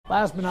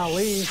Last but not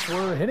least,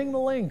 we're hitting the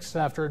links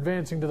after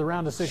advancing to the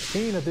round of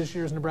 16 at this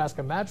year's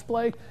Nebraska match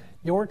play.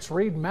 York's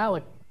Reed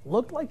Malleck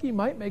looked like he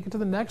might make it to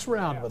the next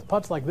round with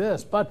putts like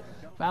this, but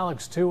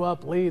Malleck's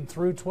 2-up lead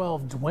through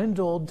 12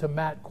 dwindled to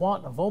Matt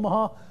Quant of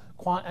Omaha.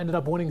 Quant ended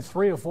up winning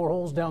 3 of 4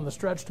 holes down the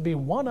stretch to be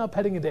 1-up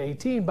heading into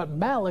 18, but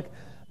Malleck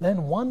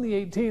then won the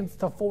 18th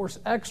to force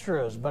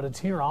extras. But it's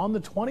here on the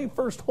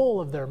 21st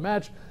hole of their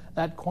match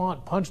that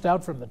Quant punched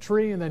out from the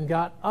tree and then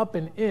got up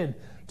and in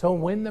to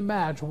win the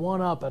match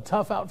 1-up. A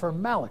tough out for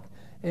Malleck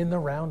in the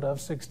round of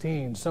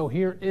 16. So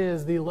here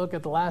is the look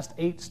at the last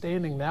 8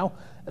 standing now.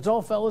 It's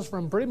all fellas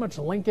from pretty much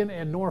Lincoln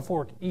and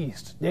Norfolk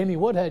East. Danny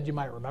Woodhead, you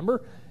might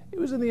remember, he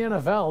was in the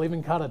NFL,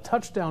 even caught a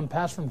touchdown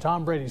pass from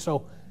Tom Brady.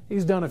 So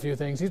he's done a few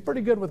things. He's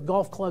pretty good with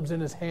golf clubs in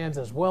his hands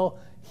as well.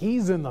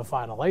 He's in the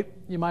final 8.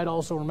 You might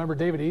also remember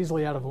David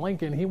Easley out of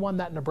Lincoln. He won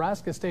that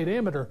Nebraska State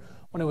Amateur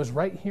when it was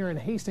right here in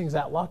Hastings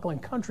at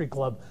Lockland Country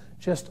Club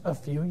just a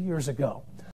few years ago.